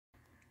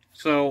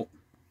So,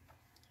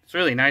 it's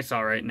really nice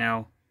out right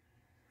now.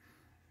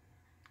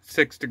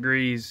 6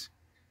 degrees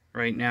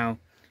right now.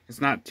 It's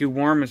not too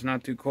warm, it's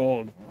not too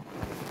cold.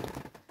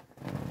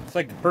 It's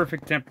like the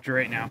perfect temperature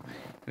right now.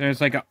 There's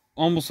like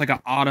almost like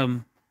an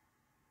autumn,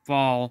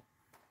 fall,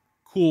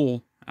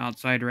 cool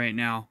outside right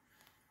now.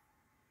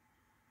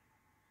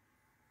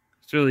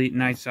 It's really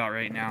nice out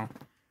right now.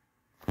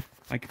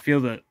 I can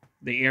feel the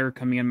air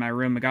coming in my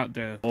room. I got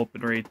the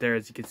open right there,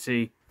 as you can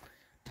see.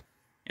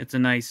 It's a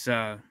nice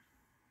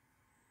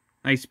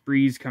nice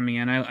breeze coming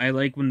in. I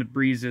like when the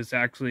breeze is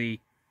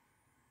actually...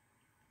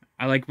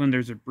 I like when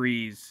there's a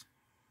breeze.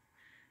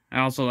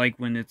 I also like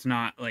when it's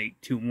not like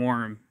too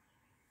warm.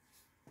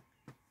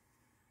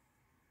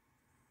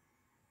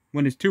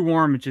 When it's too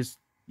warm, it's just...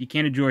 you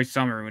can't enjoy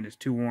summer when it's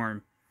too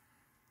warm.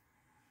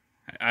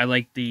 I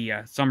like the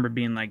summer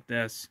being like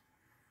this.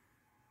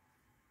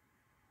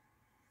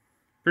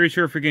 Pretty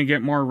sure if we're going to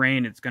get more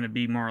rain, it's going to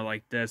be more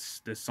like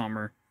this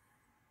summer.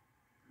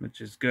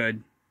 Which is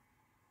good.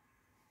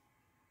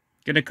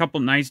 Get a couple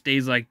nice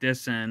days like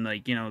this and,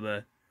 like, you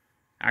know,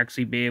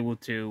 actually be able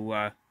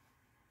to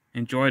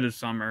enjoy the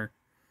summer.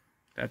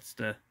 That's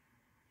the...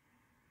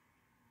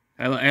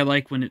 I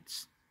like when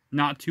it's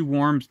not too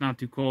warm, it's not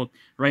too cold.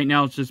 Right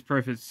now it's just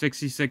perfect.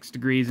 66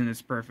 degrees and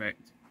it's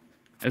perfect.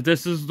 If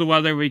this is the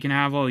weather we can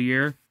have all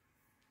year,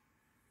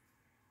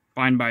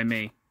 fine by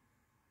me.